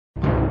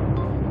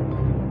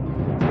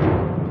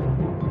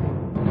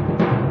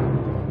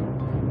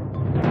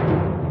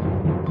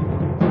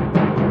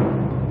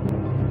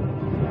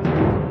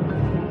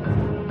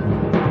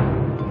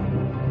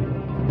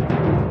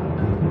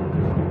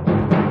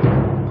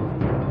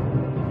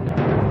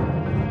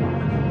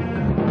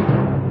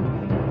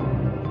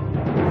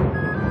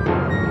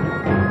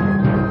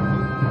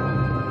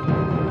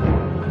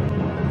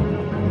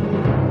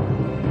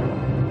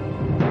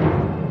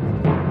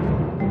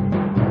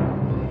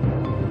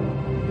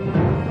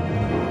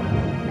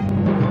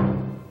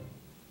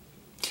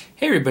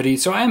Hey everybody,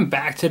 so I am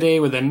back today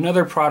with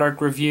another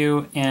product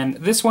review, and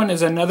this one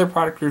is another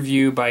product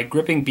review by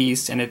Gripping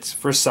Beast, and it's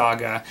for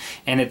Saga,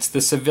 and it's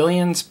the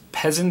Civilians,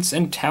 Peasants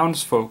and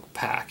Townsfolk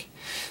pack.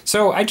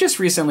 So I just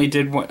recently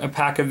did a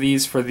pack of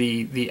these for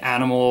the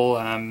animal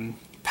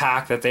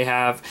pack that they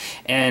have,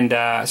 and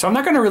so I'm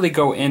not going to really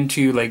go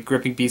into like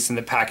Gripping Beast and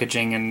the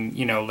packaging and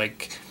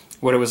like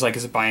what it was like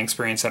as a buying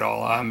experience at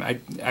all.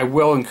 I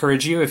will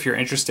encourage you, if you're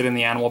interested in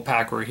the animal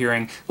pack or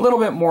hearing a little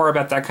bit more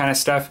about that kind of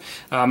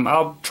stuff,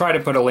 I'll try to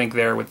put a link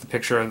there with the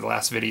picture of the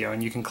last video,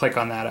 and you can click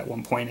on that at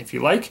one point if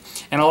you like,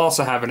 and I'll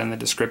also have it in the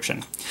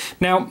description.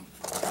 Now,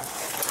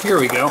 here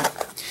we go.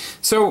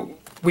 So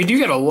we do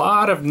get a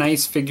lot of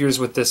nice figures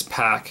with this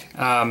pack.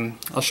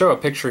 I'll show a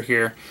picture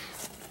here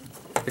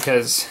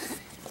because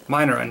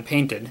mine are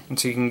unpainted, and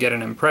so you can get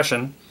an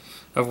impression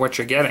of what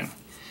you're getting.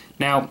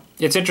 Now,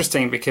 it's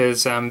interesting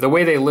because the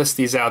way they list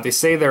these out, they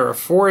say there are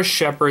 4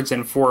 shepherds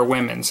and 4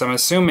 women. So I'm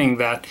assuming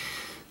that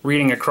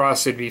reading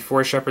across it'd be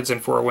 4 shepherds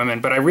and 4 women.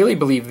 But I really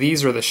believe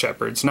these are the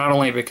shepherds, not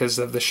only because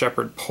of the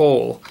shepherd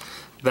pole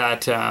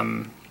that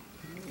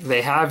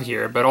they have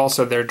here, but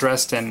also they're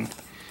dressed in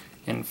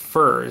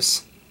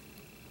furs.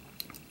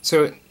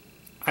 So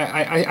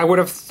I would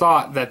have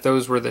thought that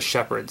those were the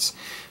shepherds.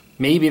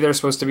 Maybe they're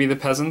supposed to be the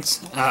peasants,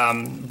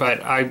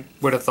 but I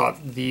would have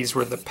thought these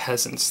were the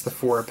peasants, the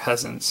 4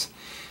 peasants,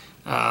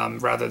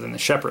 rather than the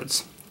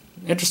shepherds.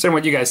 Interested in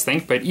what you guys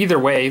think, but either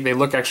way, they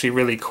look actually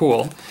really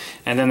cool.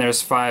 And then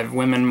there's 5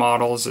 women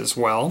models as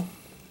well.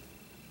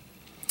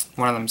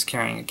 One of them's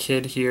carrying a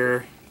kid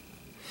here.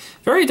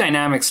 Very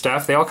dynamic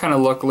stuff. They all kind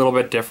of look a little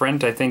bit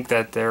different. I think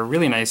that they're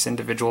really nice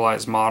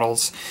individualized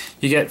models.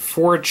 You get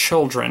 4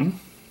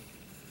 children.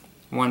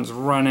 One's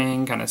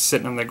running, kind of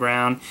sitting on the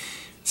ground,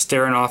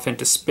 staring off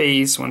into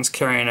space. One's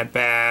carrying a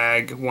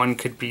bag. One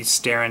could be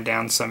staring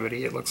down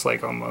somebody, it looks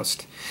like,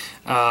 almost.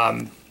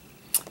 And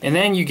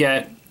then you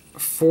get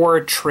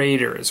 4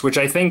 traders, which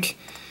I think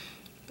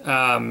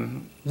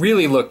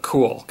really look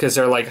cool because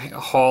they're like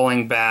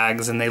hauling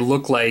bags, and they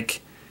look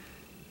like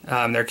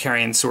they're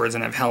carrying swords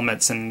and have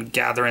helmets and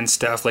gathering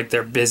stuff, like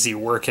they're busy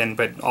working,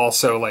 but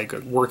also like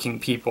working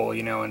people,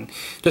 and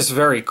just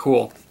very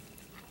cool.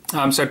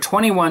 So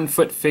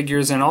 21-foot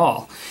figures in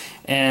all.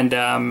 And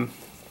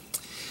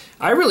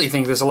I really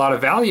think there's a lot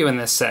of value in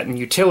this set and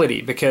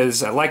utility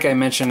because, like I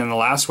mentioned in the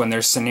last one,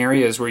 there's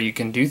scenarios where you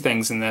can do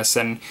things in this,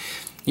 and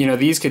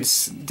these could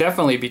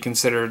definitely be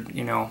considered,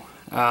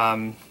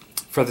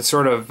 for the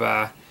sort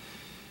of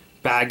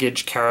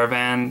baggage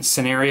caravan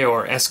scenario,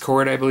 or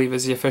escort, I believe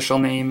is the official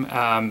name.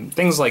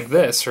 Things like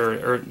this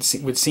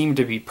would seem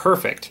to be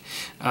perfect,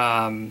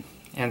 and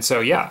so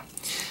yeah.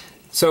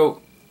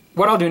 So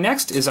what I'll do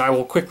next is I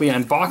will quickly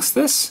unbox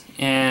this,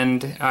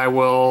 and I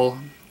will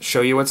show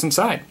you what's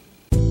inside.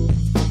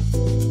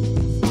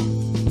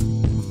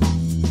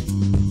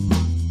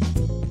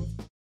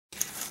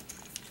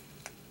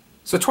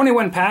 So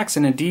 21 packs,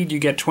 and indeed you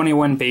get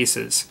 21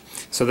 bases.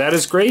 So that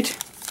is great.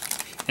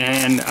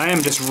 And I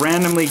am just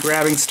randomly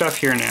grabbing stuff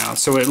here now.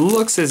 So it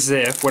looks as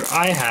if what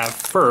I have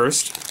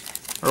first,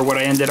 or what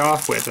I ended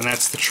off with, and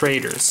that's the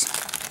traders,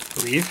 I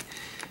believe.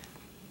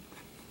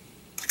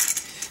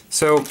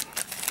 So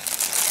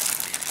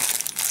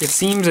it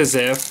seems as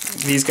if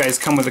these guys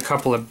come with a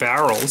couple of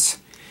barrels,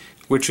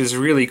 which is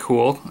really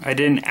cool. I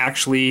didn't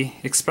actually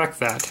expect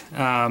that.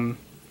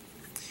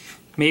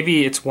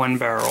 Maybe it's 1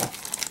 barrel.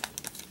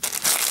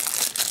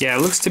 Yeah,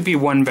 it looks to be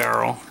 1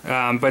 barrel,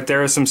 but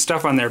there is some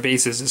stuff on their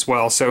bases as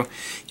well. So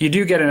you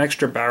do get an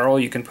extra barrel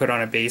you can put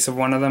on a base of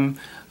one of them.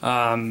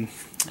 And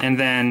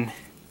then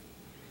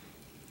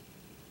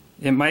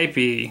it might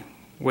be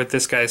what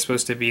this guy's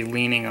supposed to be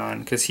leaning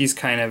on, because he's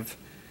kind of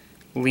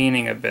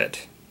leaning a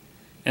bit.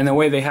 And the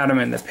way they had him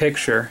in the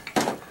picture,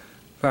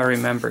 if I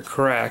remember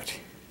correct,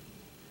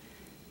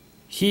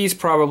 he's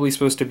probably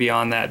supposed to be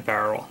on that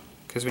barrel,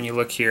 because when you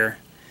look here,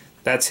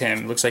 that's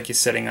him. It looks like he's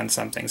sitting on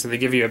something. So they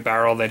give you a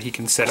barrel that he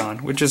can sit on,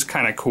 which is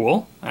kind of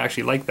cool. I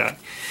actually like that.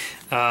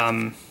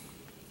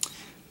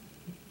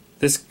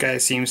 This guy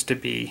seems to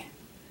be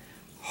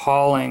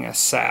hauling a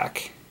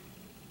sack.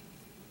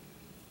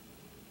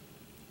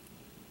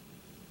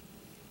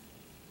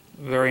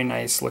 Very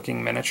nice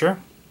looking miniature.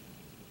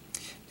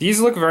 These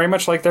look very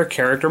much like their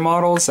character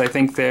models. I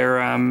think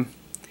they're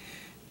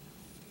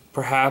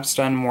perhaps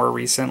done more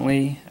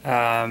recently,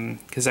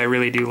 because I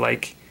really do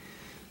like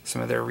some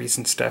of their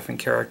recent stuff and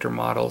character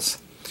models.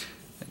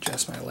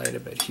 Adjust my light a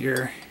bit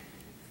here.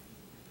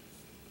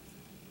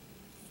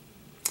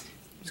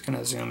 Just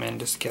gonna zoom in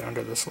just to get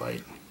under this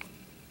light.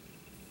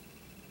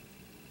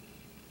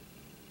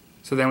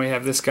 So then we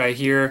have this guy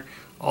here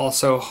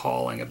also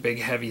hauling a big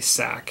heavy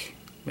sack.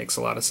 Makes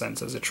a lot of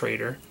sense as a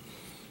trader.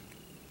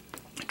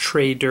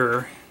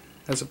 Trader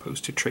as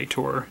opposed to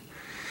traitor.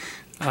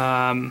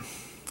 And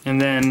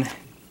then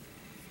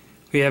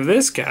we have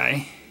this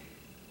guy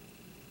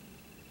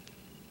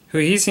who,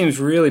 he seems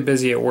really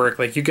busy at work.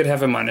 Like, you could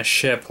have him on a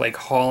ship, like,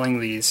 hauling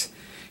these.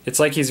 It's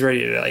like he's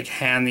ready to, like,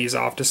 hand these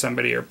off to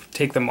somebody or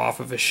take them off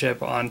of a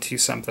ship onto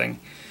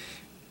something.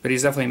 But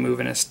he's definitely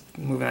moving his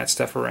moving that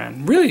stuff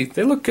around. Really,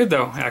 they look good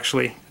though,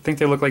 actually. I think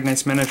they look like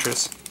nice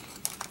miniatures.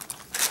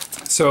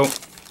 So,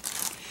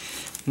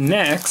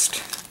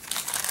 next,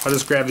 I'll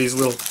just grab these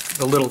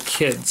the little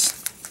kids.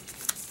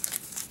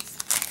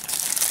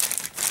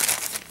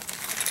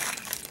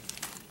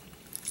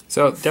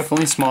 So,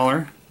 definitely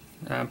smaller,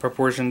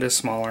 proportioned is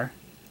smaller.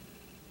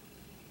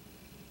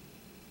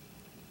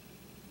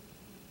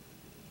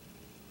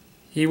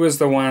 He was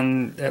the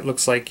one that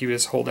looks like he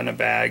was holding a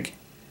bag.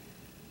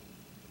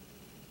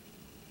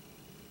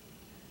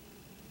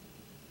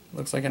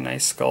 Looks like a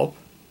nice sculpt.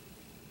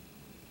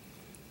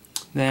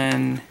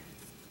 Then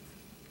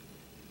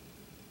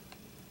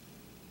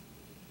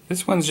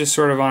this one's just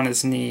sort of on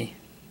his knee,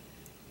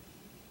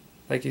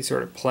 like he's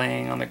sort of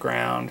playing on the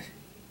ground.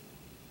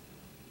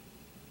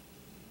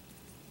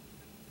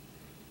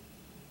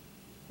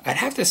 I'd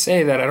have to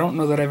say that I don't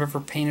know that I've ever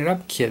painted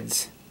up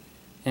kids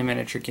in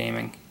miniature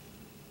gaming.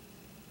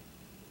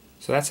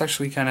 So that's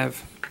actually kind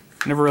of,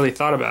 never really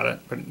thought about it,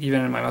 but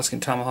even in my Musk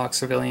and Tomahawk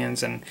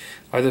civilians and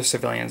other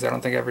civilians, I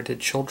don't think I ever did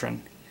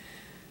children.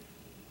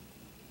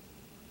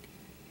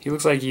 He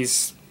looks like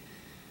he's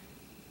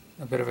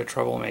a bit of a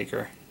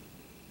troublemaker.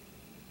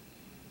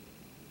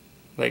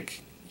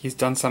 Like, he's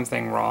done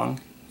something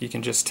wrong, you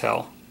can just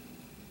tell.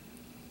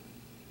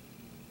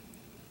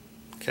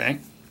 Okay.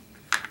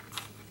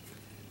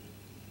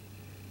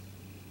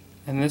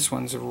 And this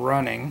one's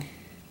running.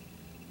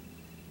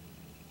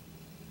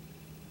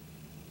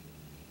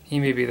 He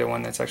may be the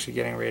one that's actually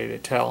getting ready to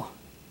tell.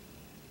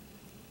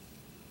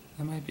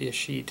 That might be a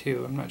she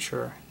too, I'm not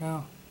sure.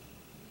 No.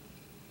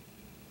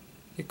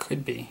 It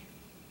could be.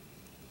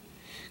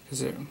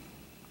 Because it...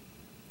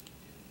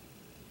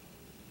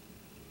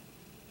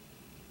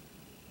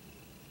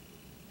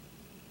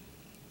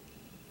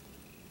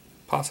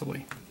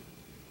 Possibly.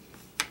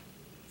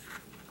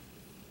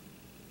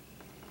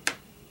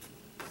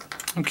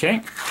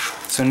 Okay,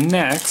 so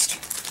next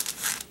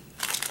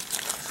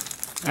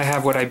I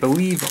have what I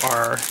believe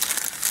are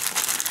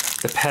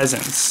the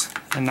peasants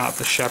and not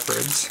the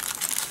shepherds.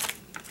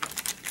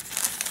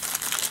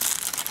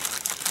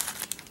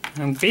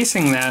 I'm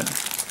basing that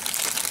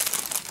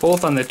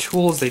both on the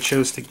tools they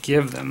chose to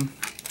give them,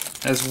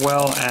 as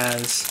well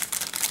as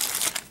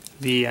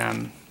the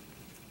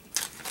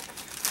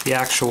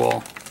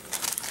actual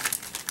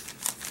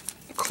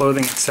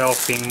clothing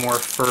itself being more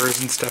furs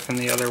and stuff in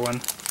the other one.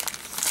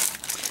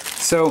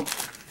 So,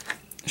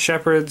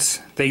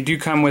 shepherds, they do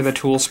come with a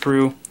tool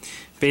sprue,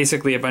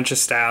 basically a bunch of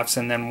staffs,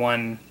 and then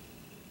one,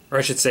 or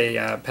I should say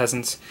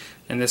peasants,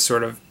 and this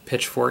sort of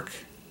pitchfork.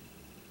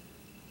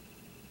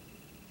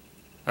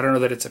 I don't know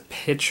that it's a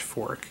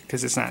pitchfork,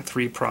 because it's not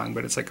three-pronged,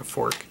 but it's like a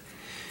fork.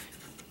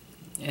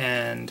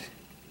 And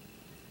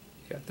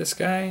you got this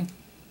guy.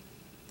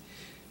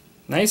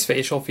 Nice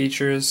facial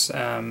features.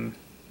 I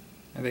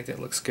think that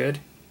looks good.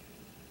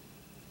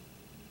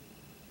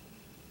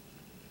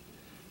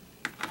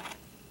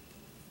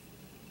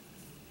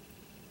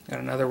 Got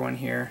another one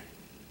here.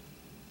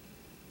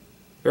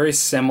 Very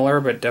similar,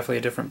 but definitely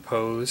a different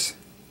pose.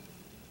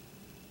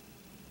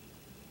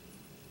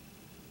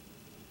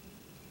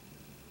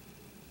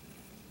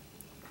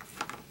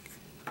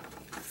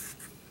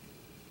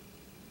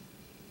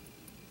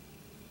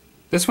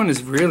 This one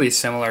is really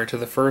similar to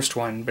the first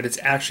one, but it's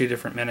actually a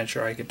different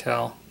miniature, I could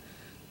tell.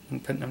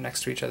 I'm putting them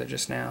next to each other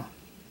just now.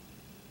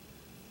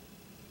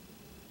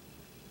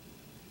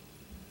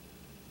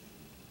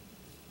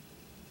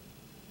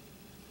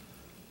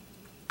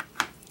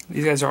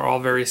 These guys are all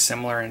very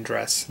similar in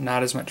dress.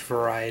 Not as much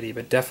variety,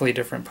 but definitely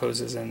different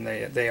poses, and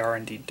they are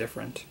indeed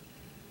different.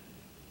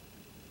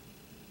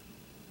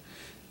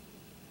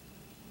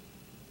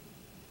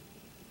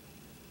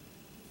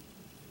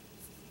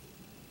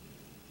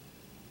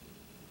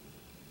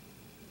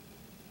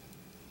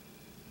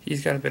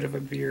 He's got a bit of a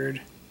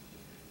beard,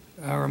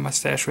 or a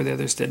mustache where the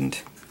others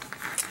didn't.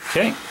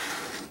 Okay.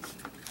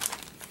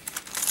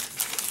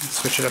 Let's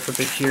switch it up a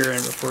bit here,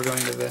 and before going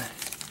to the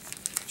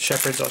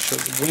shepherds, I'll show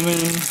the women.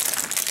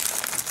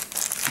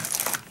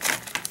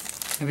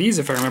 And these,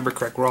 if I remember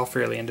correct, were all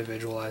fairly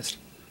individualized.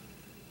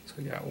 So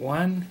we got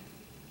one.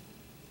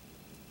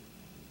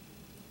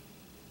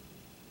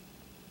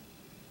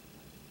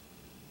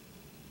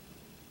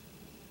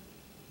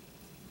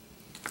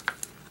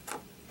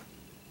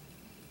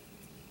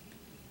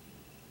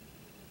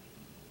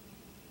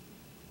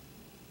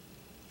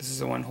 This is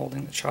the one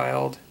holding the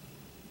child.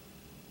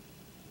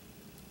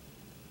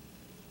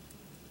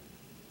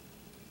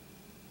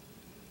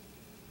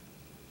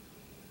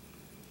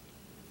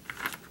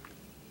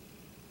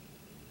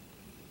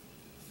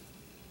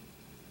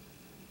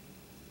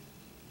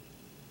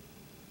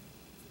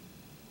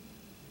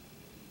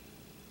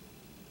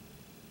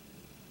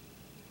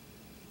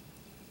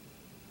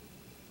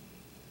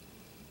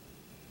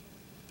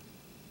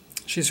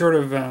 She's sort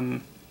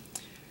of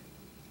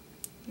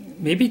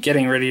maybe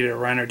getting ready to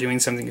run or doing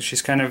something.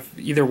 She's kind of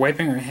either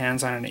wiping her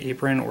hands on an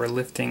apron or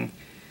lifting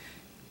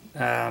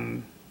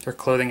her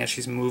clothing as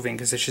she's moving,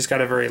 because she's got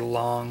a very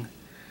long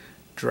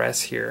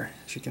dress here,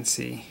 as you can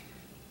see.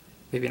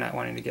 Maybe not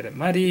wanting to get it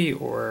muddy,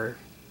 or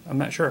I'm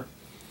not sure.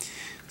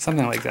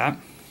 Something like that.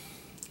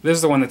 This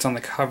is the one that's on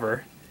the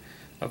cover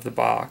of the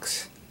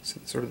box. So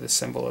it's sort of the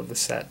symbol of the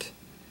set.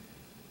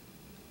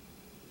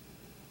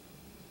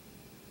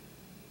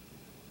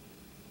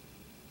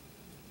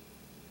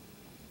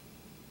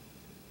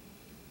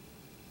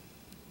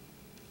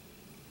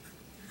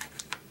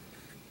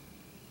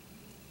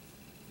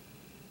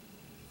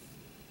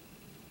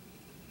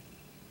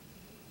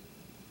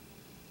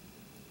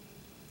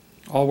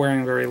 All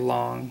wearing very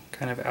long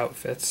kind of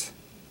outfits.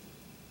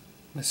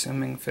 I'm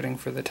assuming fitting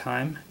for the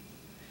time.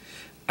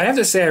 I have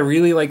to say I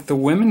really like the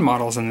women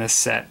models in this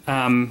set.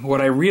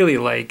 What I really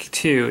like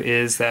too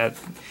is that,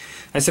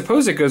 I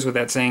suppose it goes with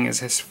that saying,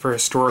 is for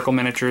historical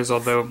miniatures,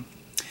 although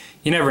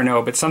you never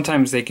know, but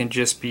sometimes they can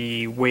just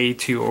be way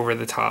too over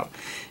the top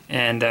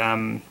and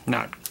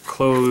not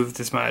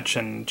clothed as much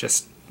and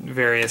just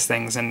various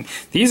things, and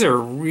these are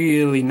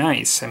really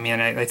nice. I mean,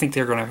 I think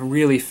they're going to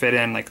really fit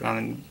in, like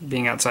on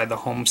being outside the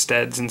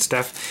homesteads and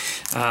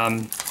stuff.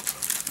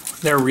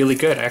 They're really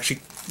good. I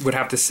actually would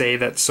have to say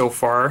that so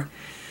far,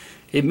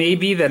 it may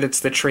be that it's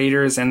the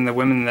traders and the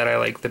women that I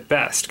like the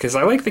best, because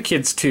I like the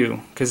kids too,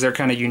 because they're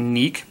kind of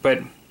unique, but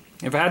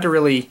if I had to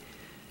really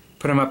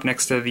put them up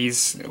next to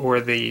these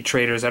or the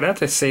traders, I'd have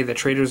to say the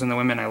traders and the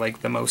women I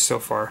like the most so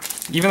far,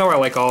 even though I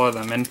like all of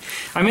them. And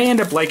I may end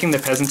up liking the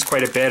peasants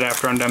quite a bit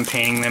after I'm done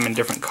painting them in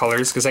different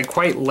colors, because I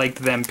quite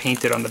liked them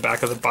painted on the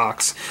back of the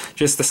box.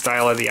 Just the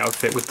style of the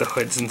outfit with the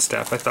hoods and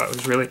stuff I thought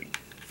was really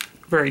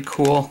very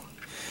cool.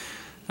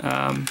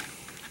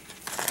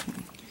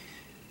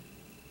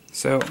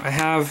 So I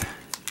have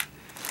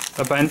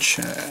a bunch.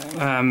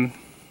 I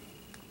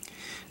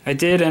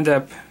did end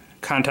up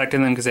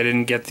contacting them because I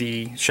didn't get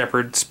the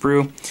shepherd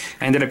sprue.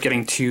 I ended up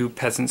getting 2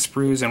 peasant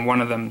sprues, and one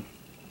of them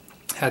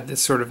had this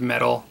sort of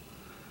metal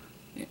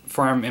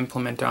farm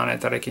implement on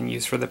it that I can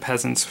use for the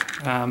peasants.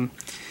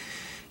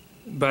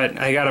 But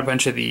I got a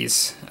bunch of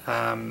these,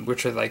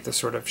 which are like the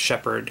sort of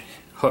shepherd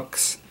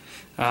hooks.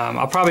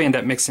 I'll probably end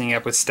up mixing it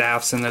up with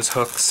staffs and those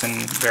hooks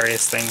and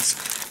various things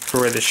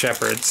for the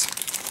shepherds.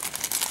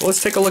 Well,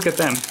 let's take a look at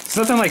them. It's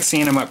nothing like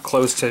seeing them up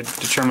close to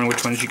determine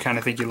which ones you kind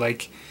of think you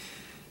like.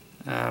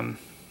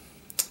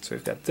 So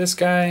we've got this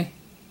guy.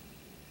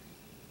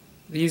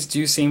 These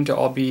do seem to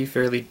all be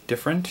fairly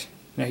different.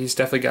 Now he's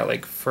definitely got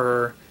like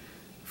fur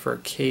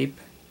cape.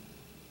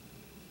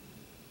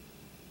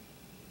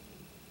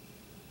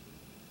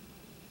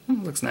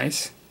 Looks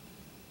nice.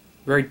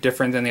 Very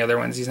different than the other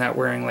ones. He's not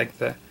wearing like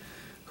the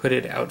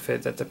hooded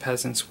outfit that the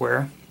peasants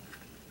wear.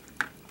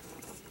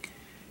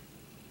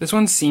 This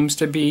one seems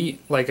to be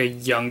like a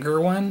younger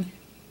one,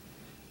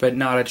 but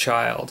not a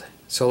child.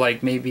 So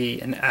like maybe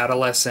an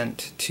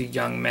adolescent to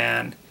young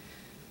man,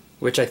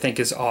 which I think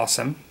is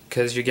awesome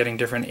because you're getting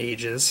different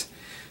ages.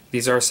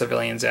 These are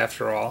civilians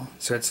after all,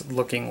 so it's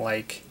looking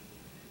like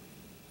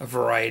a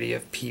variety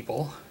of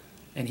people.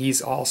 And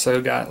he's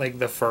also got like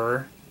the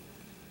fur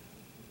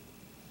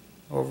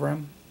over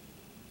him.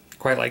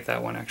 Quite like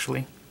that one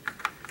actually.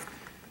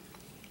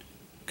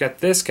 Got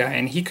this guy,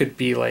 and he could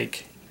be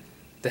like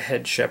the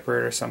head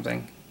shepherd or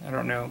something. I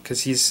don't know,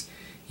 because he's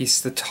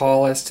the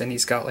tallest, and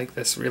he's got like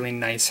this really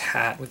nice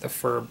hat with the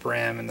fur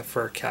brim and the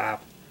fur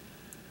cap.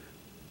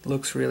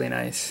 Looks really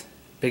nice.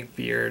 Big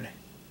beard.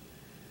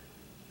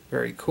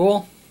 Very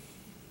cool.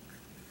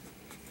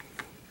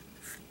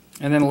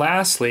 And then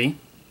lastly,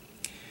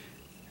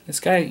 this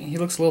guy, he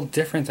looks a little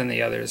different than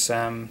the others.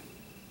 Alright,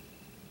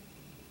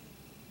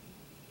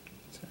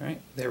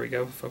 there we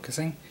go,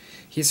 focusing.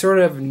 He's sort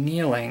of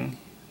kneeling.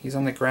 He's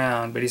on the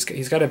ground, but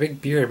he's got a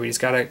big beard, but he's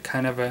got a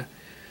kind of a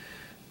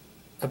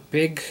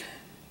big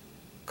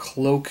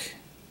cloak,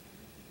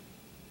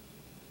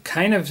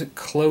 kind of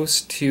close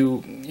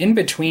to, in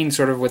between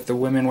sort of what the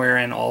women wear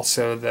and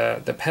also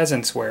the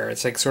peasants wear.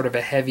 It's like sort of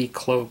a heavy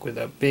cloak with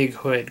a big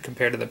hood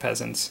compared to the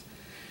peasants.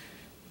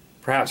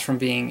 Perhaps from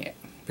being,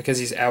 because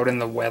he's out in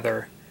the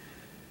weather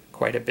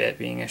quite a bit,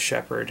 being a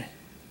shepherd.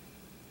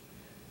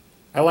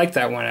 I like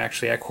that one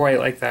actually. I quite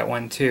like that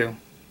one too.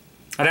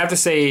 I'd have to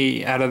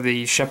say, out of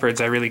the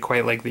shepherds, I really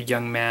quite like the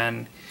young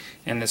man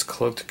and this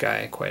cloaked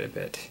guy quite a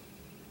bit.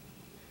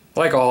 I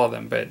like all of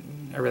them, but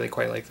I really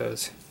quite like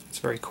those. It's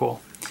very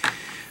cool.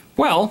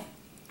 Well,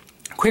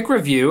 quick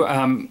review.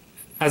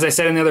 As I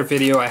said in the other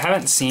video, I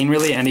haven't seen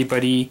really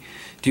anybody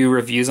do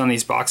reviews on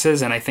these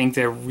boxes, and I think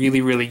they're really,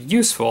 really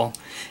useful.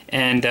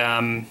 And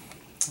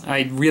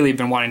I'd really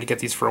been wanting to get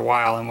these for a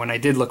while, and when I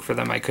did look for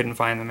them, I couldn't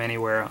find them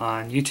anywhere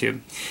on YouTube.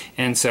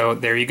 And so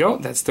there you go.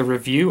 That's the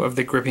review of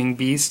the Gripping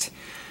Beast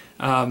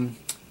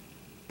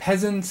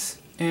Peasants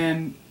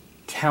and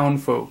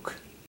Townfolk